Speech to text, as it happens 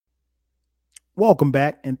Welcome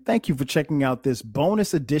back, and thank you for checking out this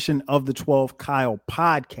bonus edition of the 12 Kyle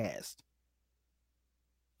podcast.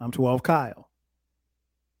 I'm 12 Kyle.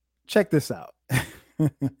 Check this out. You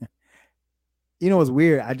know what's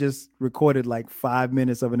weird? I just recorded like 5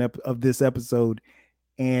 minutes of this episode,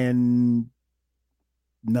 and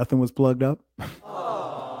nothing was plugged up.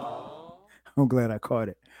 I'm glad I caught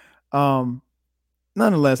it.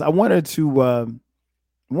 Nonetheless, I wanted to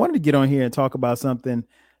get on here and talk about something.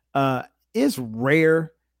 It's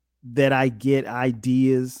rare that I get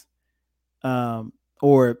ideas,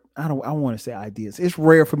 or I don't want to say ideas. It's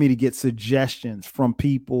rare for me to get suggestions from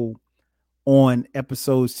people on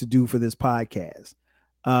episodes to do for this podcast.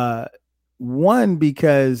 One,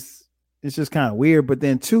 because it's just kind of weird, but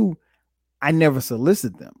then two, I never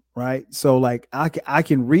solicit them. Right. So like I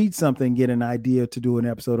can read something, get an idea to do an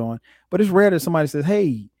episode on, but it's rare that somebody says,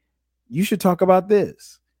 hey, you should talk about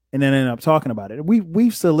this, and then end up talking about it.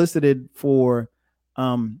 We've solicited for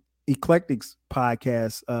Eclectics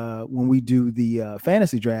podcast when we do the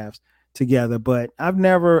fantasy drafts together, but I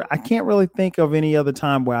can't really think of any other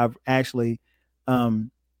time where I've actually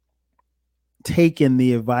taken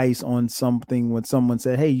the advice on something when someone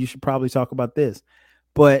said, hey, you should probably talk about this.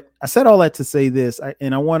 But I said all that to say this,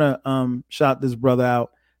 and I want to shout this brother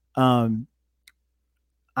out.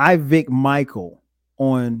 Vic Michael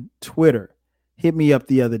on Twitter hit me up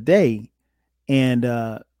the other day, and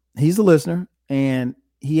he's a listener, and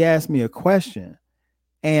he asked me a question,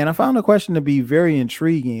 and I found the question to be very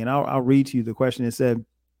intriguing, and I'll read to you the question. It said,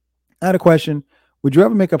 I had a question. Would you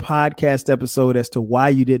ever make a podcast episode as to why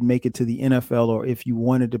you didn't make it to the NFL, or if you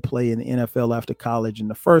wanted to play in the NFL after college in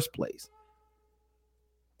the first place?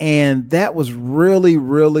 And that was really,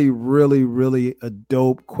 really, really, really a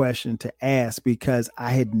dope question to ask, because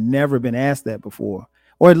I had never been asked that before,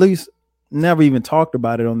 or at least never even talked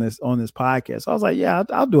about it on this podcast. So I was like, yeah,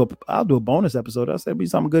 I'll do a bonus episode. That'd be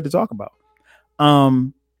something good to talk about.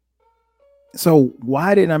 So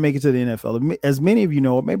why didn't I make it to the NFL? As many of you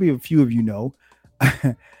know, maybe a few of you know,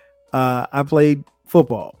 I played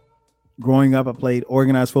football. Growing up, I played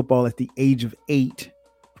organized football at the age of 8.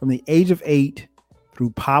 From the age of 8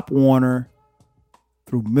 through Pop Warner,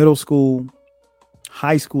 through middle school,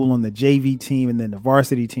 high school on the JV team, and then the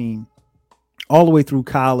varsity team, all the way through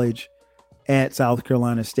college at South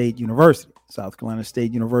Carolina State University. South Carolina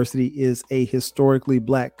State University is a historically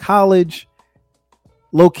black college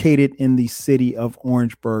located in the city of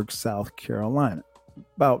Orangeburg, South Carolina,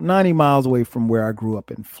 about 90 miles away from where I grew up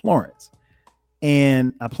in Florence.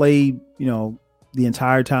 And I played, the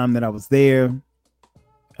entire time that I was there.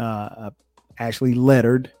 I actually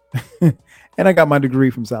lettered, and I got my degree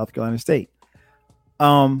from South Carolina State.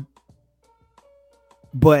 But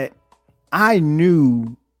I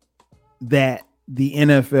knew that the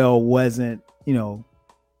NFL wasn't,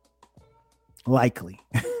 likely.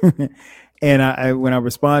 And I when I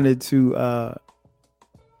responded to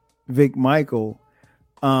Vic Michael,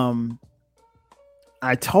 I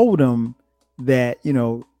told him that,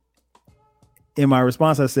 in my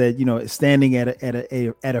response, I said, standing at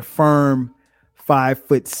a firm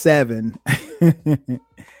 5'7",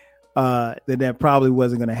 that probably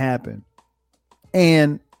wasn't going to happen.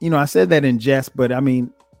 And, I said that in jest, but I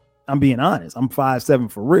mean, I'm being honest. I'm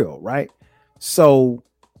 5'7" for real. Right. So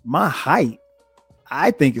my height,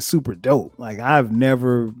 I think, is super dope. Like I've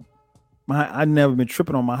never been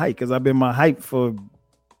tripping on my height, because I've been my height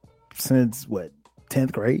since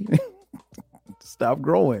 10th grade. Stop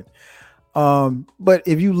growing. But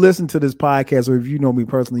if you listen to this podcast, or if you know me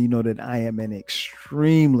personally, you know that I am an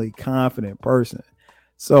extremely confident person.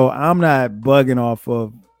 So I'm not bugging off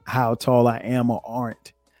of how tall I am or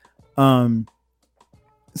aren't.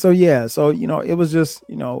 So it was just,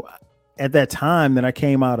 at that time that I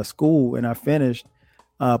came out of school and I finished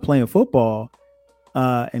playing football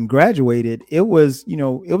and graduated, it was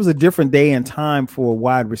a different day and time for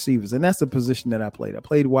wide receivers. And that's the position that I played. I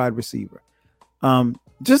played wide receiver.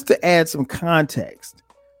 Just to add some context,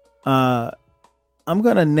 I'm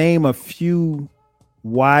going to name a few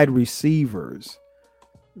wide receivers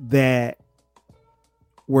that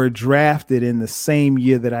were drafted in the same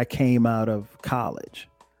year that I came out of college.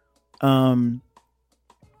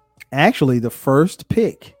 Actually, the first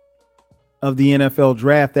pick of the NFL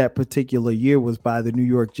draft that particular year was by the New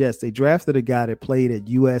York Jets. They drafted a guy that played at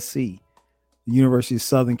USC, the University of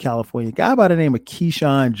Southern California, a guy by the name of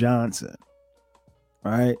Keyshawn Johnson.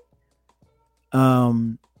 Right.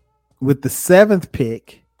 With the 7th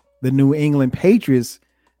pick, the New England Patriots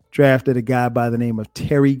drafted a guy by the name of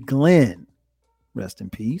Terry Glenn. Rest in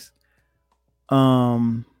peace.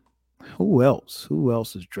 Who else? Who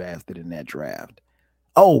else is drafted in that draft?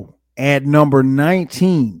 Oh, at number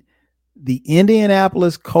 19, the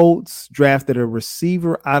Indianapolis Colts drafted a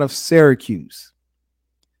receiver out of Syracuse.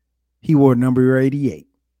 He wore number 88.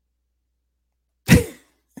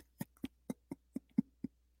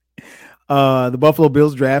 The Buffalo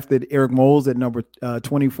Bills drafted Eric Moles at number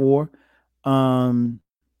 24. Who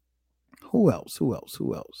else?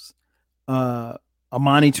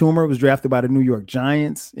 Amani Toomer was drafted by the New York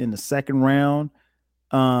Giants in the second round.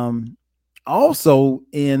 Also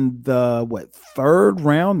in the third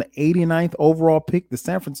round, the 89th overall pick, the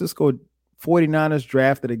San Francisco 49ers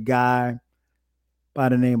drafted a guy by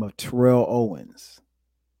the name of Terrell Owens.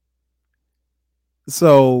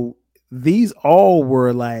 So these all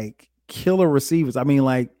were like killer receivers. I mean,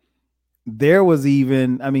 like there was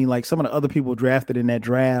even, I mean, like some of the other people drafted in that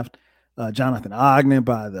draft, Jonathan Ogden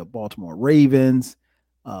by the Baltimore Ravens,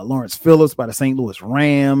 Lawrence Phillips by the St. Louis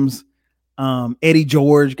Rams. Eddie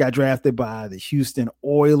George got drafted by the Houston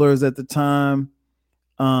Oilers at the time.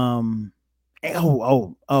 The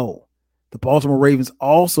Baltimore Ravens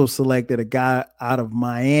also selected a guy out of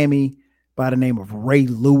Miami by the name of Ray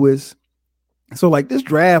Lewis. So like this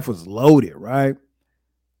draft was loaded, right?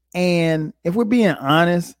 And if we're being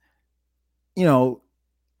honest, you know,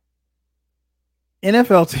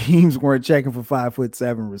 NFL teams weren't checking for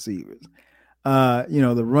 5'7" receivers.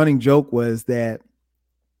 The running joke was that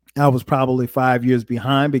I was probably 5 years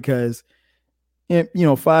behind because,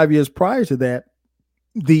 5 years prior to that,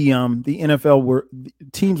 the NFL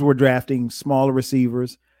teams were drafting smaller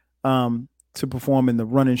receivers to perform in the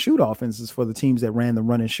run and shoot offenses for the teams that ran the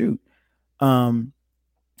run and shoot. And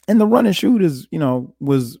the run and shoot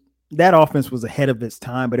that offense was ahead of its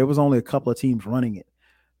time, but it was only a couple of teams running it.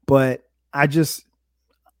 But I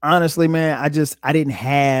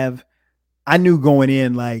knew going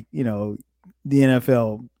in, like, the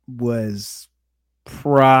NFL was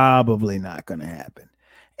probably not going to happen.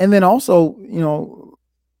 And then also,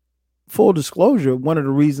 full disclosure, one of the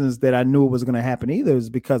reasons that I knew it was going to happen either is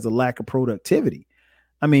because of lack of productivity.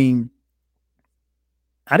 I mean,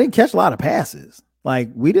 I didn't catch a lot of passes.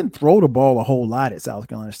 Like, we didn't throw the ball a whole lot at South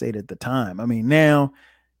Carolina State at the time. I mean, now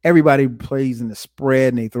everybody plays in the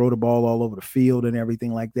spread and they throw the ball all over the field and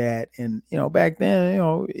everything like that. And, back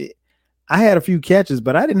then, I had a few catches,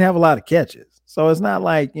 but I didn't have a lot of catches. So it's not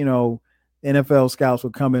like, NFL scouts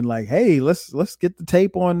would come in like, hey, let's get the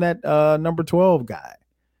tape on that number 12 guy.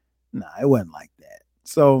 Nah, it wasn't like that.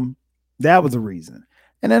 So that was a reason.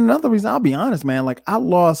 And then another reason, I'll be honest, man, like I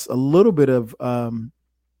lost a little bit of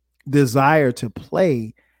desire to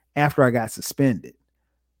play after I got suspended.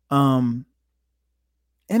 And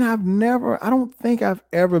I don't think I've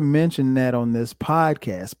ever mentioned that on this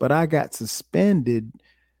podcast, but I got suspended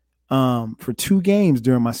for 2 games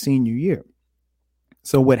during my senior year.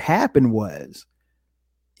 So what happened was,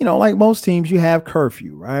 like most teams, you have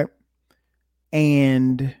curfew, right?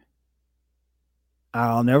 And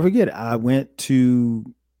I'll never forget it. I went to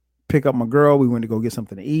pick up my girl. We went to go get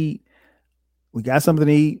something to eat. We got something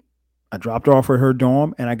to eat. I dropped her off at her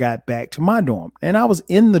dorm and I got back to my dorm. And I was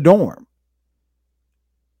in the dorm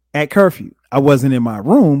at curfew. I wasn't in my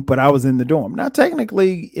room, but I was in the dorm. Now,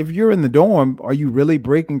 technically, if you're in the dorm, are you really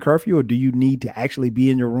breaking curfew, or do you need to actually be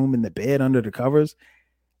in your room in the bed under the covers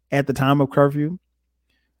at the time of curfew?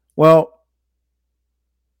 Well,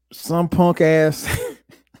 some punk ass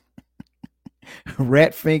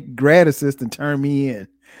rat fake grad assistant turned me in.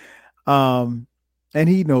 And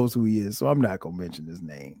he knows who he is, so I'm not gonna mention his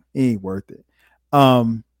name. He ain't worth it.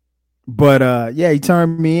 But he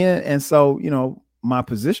turned me in, and so my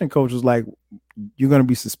position coach was like, "You're gonna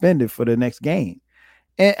be suspended for the next game."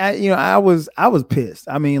 And I was pissed.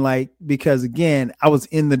 I mean, like, because again, I was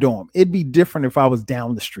in the dorm. It'd be different if I was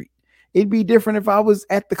down the street. It'd be different if I was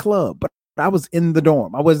at the club, but I was in the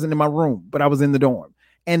dorm. I wasn't in my room, but I was in the dorm.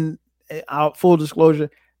 And full disclosure,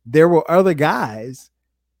 there were other guys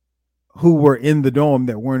who were in the dorm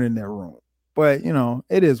that weren't in their room. But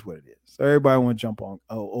it is what it is. So everybody want to jump on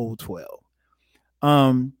old 12.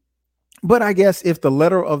 But I guess if the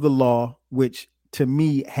letter of the law, which to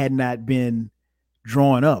me had not been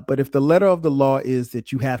drawn up, but if the letter of the law is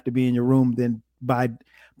that you have to be in your room, then by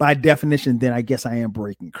definition, then I guess I am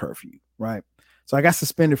breaking curfew, right? So I got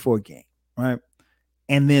suspended for a game, right?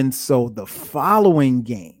 And then so the following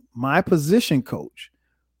game, my position coach,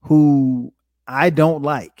 who I don't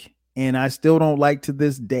like, and I still don't like to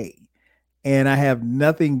this day, and I have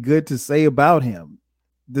nothing good to say about him,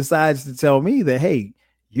 decides to tell me that, hey,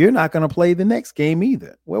 you're not going to play the next game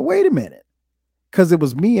either. Well, wait a minute. Because it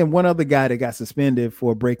was me and one other guy that got suspended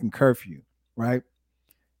for breaking curfew, right?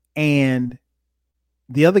 And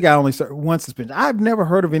the other guy only served 1 suspension. I've never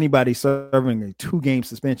heard of anybody serving a 2-game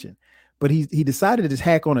suspension. but he decided to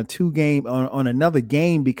hack on a 2-game on another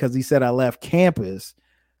game because he said I left campus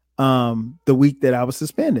the week that I was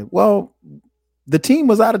suspended. Well, the team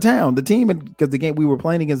was out of town. The team, because the game we were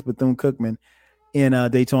playing against Bethune-Cookman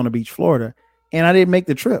in Daytona Beach, Florida, and I didn't make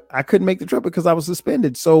the trip. I couldn't make the trip because I was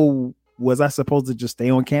suspended. So was I supposed to just stay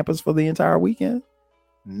on campus for the entire weekend?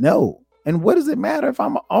 No. And what does it matter if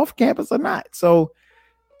I'm off campus or not? So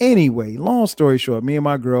anyway, long story short, me and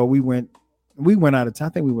my girl, we went out of town.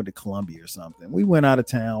 I think we went to Columbia or something. We went out of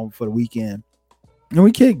town for the weekend and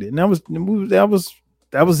we kicked it. And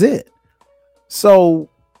that was it. So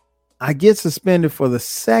I get suspended for the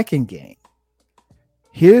second game.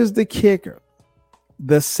 Here's the kicker.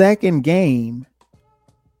 The second game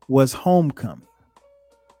was homecoming.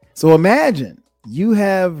 So imagine you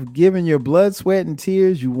have given your blood, sweat, and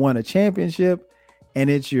tears. You won a championship, and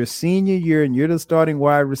it's your senior year, and you're the starting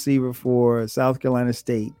wide receiver for South Carolina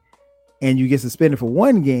State, and you get suspended for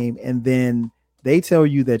one game, and then they tell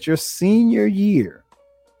you that your senior year,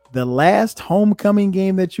 the last homecoming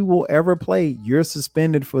game that you will ever play, you're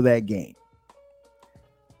suspended for that game.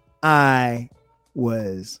 I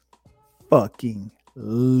was fucking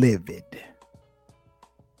livid.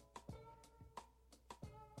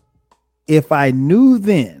 If I knew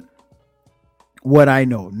then what I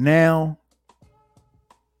know now,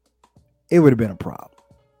 it would have been a problem.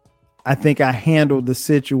 I think I handled the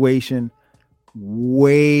situation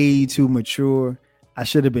way too mature. I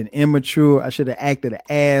should have been immature. I should have acted an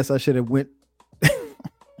ass. I should have went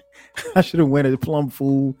a plum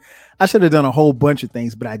fool. I should have done a whole bunch of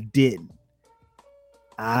things, but I didn't.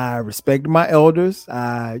 I respected my elders.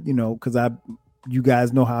 Because you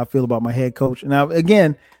guys know how I feel about my head coach. Now,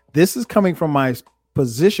 again, this is coming from my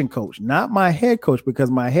position coach, not my head coach,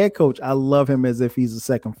 because my head coach, I love him as if he's a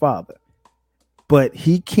second father, but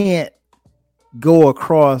he can't go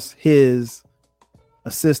across his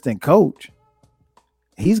assistant coach.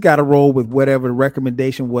 He's got to roll with whatever the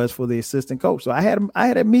recommendation was for the assistant coach. So I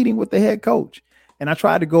had a meeting with the head coach, and I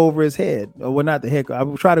tried to go over his head. Well, not the head coach. I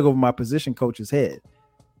tried to go over my position coach's head,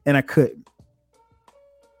 and I couldn't.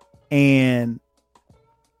 And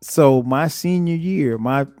so my senior year,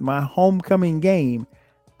 my homecoming game,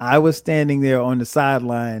 I was standing there on the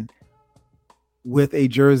sideline with a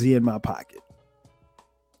jersey in my pocket.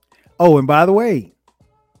 Oh, and by the way,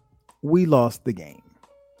 we lost the game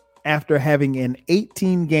after having an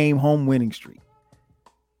 18-game home winning streak.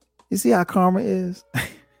 You see how karma is?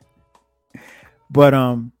 But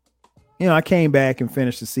I came back and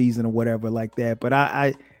finished the season or whatever like that. But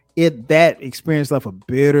that experience left a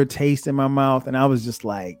bitter taste in my mouth, and I was just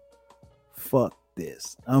like, fuck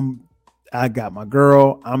this. I got my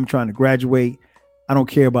girl. I'm trying to graduate. I don't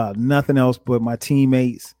care about nothing else but my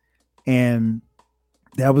teammates. And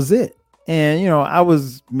that was it. And I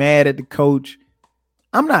was mad at the coach.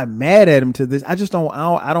 I'm not mad at him to this. I just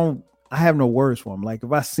I have no words for him. Like,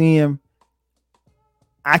 if I see him,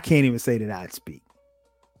 I can't even say that I'd speak.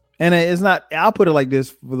 And it's not, I'll put it like this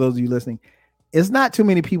for those of you listening. It's not too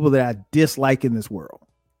many people that I dislike in this world.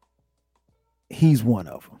 He's one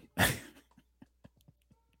of them.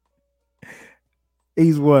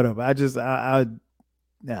 He's one of them.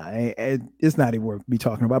 It's not even worth me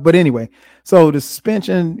talking about. But anyway, so the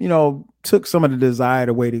suspension, took some of the desired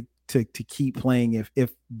away to keep playing if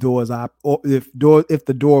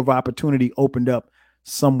the door of opportunity opened up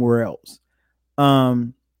somewhere else.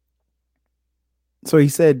 So he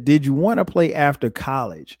said, "Did you want to play after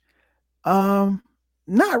college?" Not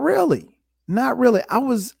really. I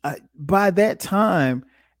was by that time,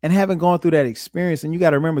 and having gone through that experience, and you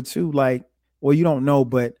got to remember too, like, well, you don't know,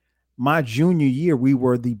 but my junior year, we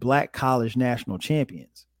were the Black College National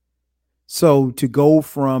Champions. So to go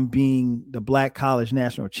from being the Black College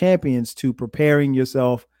National Champions to preparing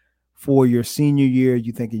yourself for your senior year,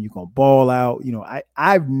 you thinking you're gonna ball out.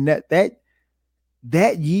 I've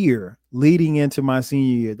that year leading into my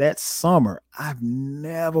senior year, that summer, I've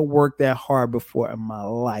never worked that hard before in my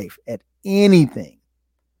life at anything.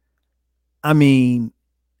 I mean,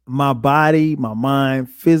 my body, my mind,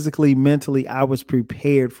 physically, mentally, I was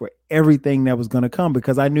prepared for everything that was going to come,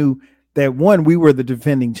 because I knew that, one, we were the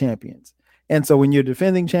defending champions. And so when you're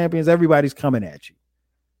defending champions, everybody's coming at you.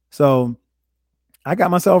 So I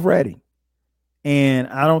got myself ready. And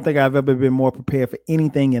I don't think I've ever been more prepared for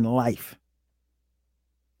anything in life.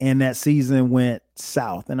 And that season went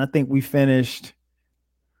south. And I think our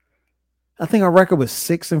record was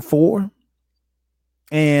 6-4.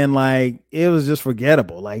 And like, it was just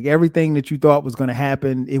forgettable. Like, everything that you thought was going to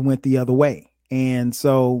happen, it went the other way. And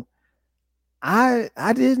so I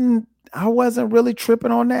wasn't really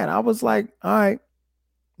tripping on that. I was like, all right,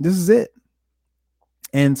 this is it.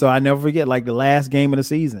 And so I never forget, like, the last game of the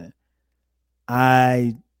season,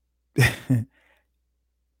 I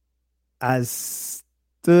I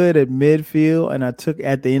stood at midfield and I took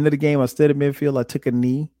at the end of the game, I stood at midfield, I took a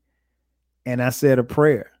knee and I said a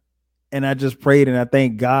prayer. And I just prayed and I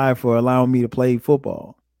thank God for allowing me to play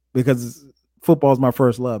football because football is my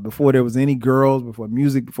first love. Before there was any girls, before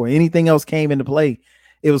music, before anything else came into play,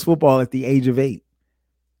 it was football at the age of 8.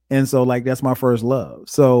 And so like that's my first love.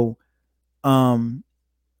 Um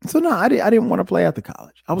so no, I didn't want to play after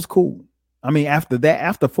college. I was cool. I mean, after that,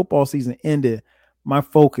 after football season ended, my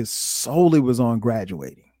focus solely was on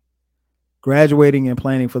graduating and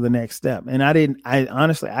planning for the next step. And I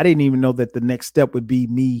honestly, I didn't even know that the next step would be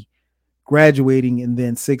me graduating and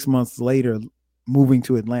then 6 months later moving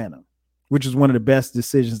to Atlanta, which is one of the best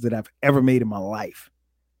decisions that I've ever made in my life.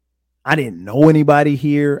 I didn't know anybody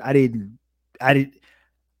here. I didn't,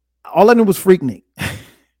 all I knew was Freaknik.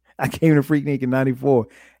 I came to Freaknik in 94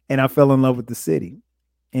 and I fell in love with the city.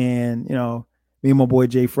 And, you know, me and my boy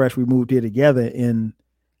Jay Fresh, we moved here together in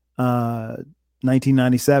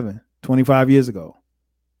 1997, 25 years ago.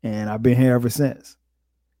 And I've been here ever since.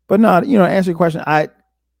 But no, you know, to answer your question, I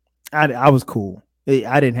was cool.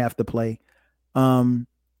 I didn't have to play.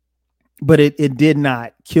 But it did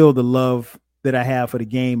not kill the love that I have for the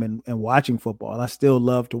game and watching football. I still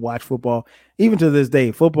love to watch football. Even to this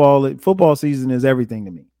day, football season is everything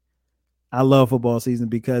to me. I love football season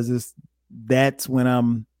because that's when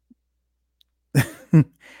I'm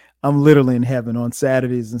I'm literally in heaven on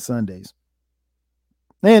Saturdays and Sundays.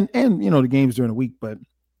 And you know, the games during the week, but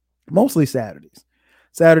mostly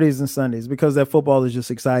Saturdays and Sundays, because that football is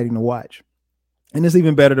just exciting to watch. And it's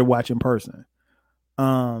even better to watch in person.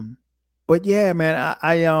 But yeah, man,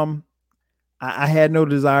 I had no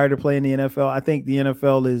desire to play in the NFL. I think the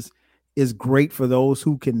NFL is great for those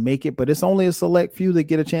who can make it, but it's only a select few that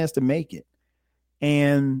get a chance to make it.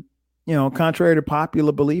 And, you know, contrary to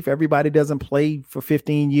popular belief, everybody doesn't play for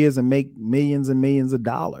 15 years and make millions and millions of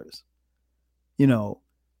dollars. You know,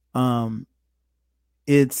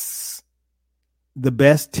 it's the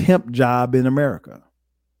best temp job in America,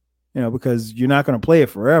 you know, because you're not going to play it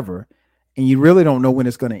forever and you really don't know when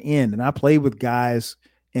it's going to end. And I played with guys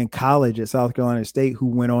in college at South Carolina State who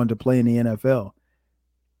went on to play in the NFL.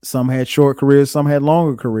 Some had short careers, some had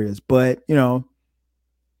longer careers, but, you know,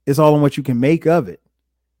 it's all in what you can make of it.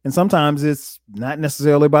 And sometimes it's not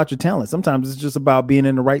necessarily about your talent. Sometimes it's just about being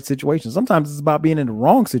in the right situation. Sometimes it's about being in the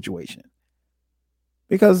wrong situation.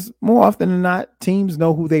 Because more often than not, teams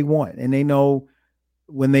know who they want. And they know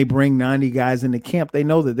when they bring 90 guys into camp, they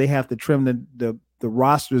know that they have to trim the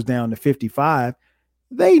rosters down to 55.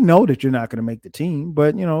 They know that you're not going to make the team.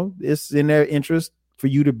 But, you know, it's in their interest for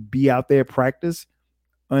you to be out there practice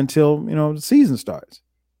until, you know, the season starts.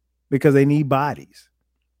 Because they need bodies.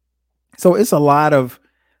 So it's a lot of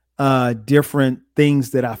different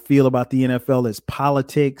things that I feel about the NFL as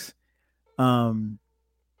politics,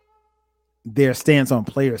 their stance on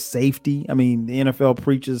player safety. I mean, the NFL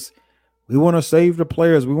preaches, we want to save the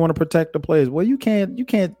players. We want to protect the players. Well, you can't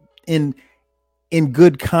in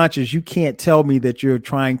good conscience, you can't tell me that you're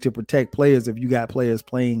trying to protect players if you got players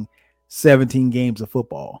playing 17 games of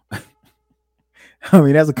football. I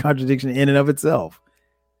mean, that's a contradiction in and of itself.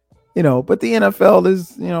 You know, but the NFL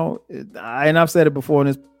is, you know, and I've said it before in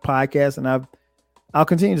this podcast, and I'll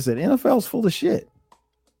continue to say the NFL is full of shit,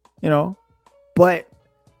 you know, but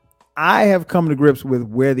I have come to grips with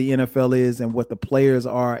where the NFL is and what the players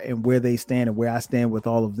are and where they stand and where I stand with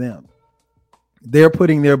all of them. They're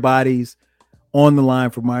putting their bodies on the line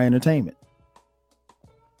for my entertainment.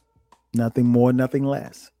 Nothing more, nothing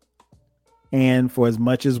less. And for as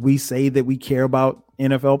much as we say that we care about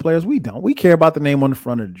NFL players, we don't. We care about the name on the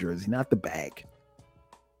front of the jersey, not the back.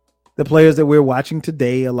 The players that we're watching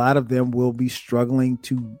today, a lot of them will be struggling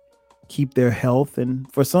to keep their health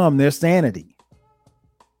and for some, their sanity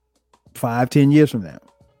 5-10 years from now.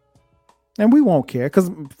 And we won't care because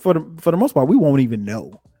for the most part, we won't even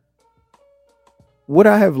know. Would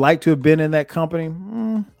I have liked to have been in that company?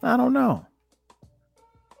 I don't know.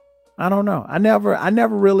 I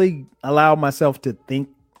never really allowed myself to think,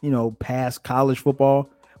 you know, past college football.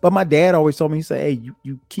 But my dad always told me, he said, hey,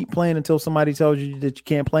 you keep playing until somebody tells you that you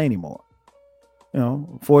can't play anymore. You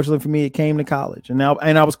know, fortunately for me, it came to college. And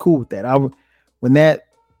I was cool with that. When that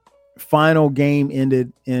final game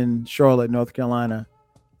ended in Charlotte, North Carolina,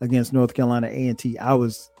 against North Carolina A&T, I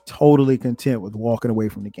was totally content with walking away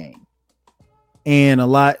from the game. And a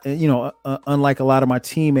lot, you know, unlike a lot of my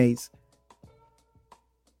teammates,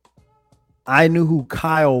 I knew who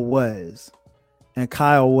Kyle was. And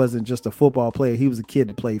Kyle wasn't just a football player. He was a kid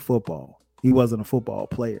that played football. He wasn't a football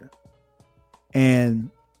player. And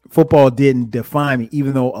football didn't define me,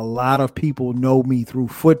 even though a lot of people know me through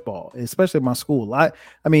football, especially my school. I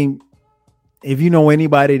mean, if you know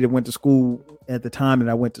anybody that went to school at the time that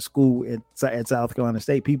I went to school at South Carolina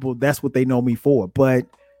State, people, that's what they know me for. But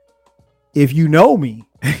if you know me,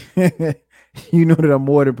 you know that I'm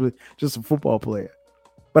more than just a football player.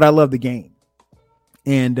 But I love the game.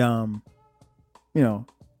 And,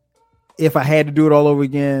 if I had to do it all over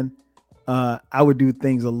again, I would do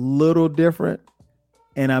things a little different,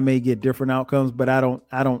 and I may get different outcomes, but I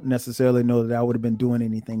don't necessarily know that I would have been doing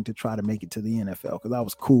anything to try to make it to the NFL, because I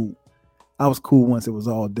was cool. I was cool once it was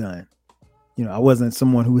all done. I wasn't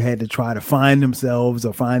someone who had to try to find themselves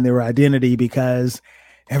or find their identity because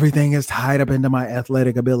everything is tied up into my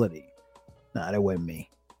athletic ability. Nah, that wasn't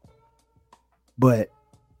me. But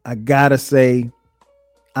I gotta say,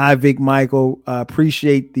 Vic Michael,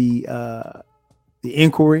 appreciate the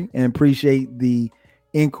inquiry and appreciate the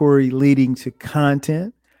inquiry leading to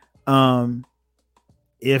content.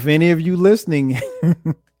 If any of you listening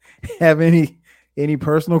have any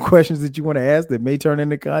personal questions that you want to ask that may turn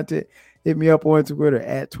into content, hit me up on Twitter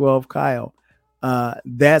at 12Kyle.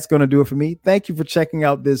 That's going to do it for me. Thank you for checking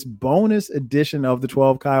out this bonus edition of the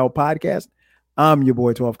 12Kyle podcast. I'm your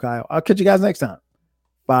boy 12Kyle. I'll catch you guys next time.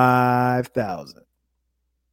 5,000.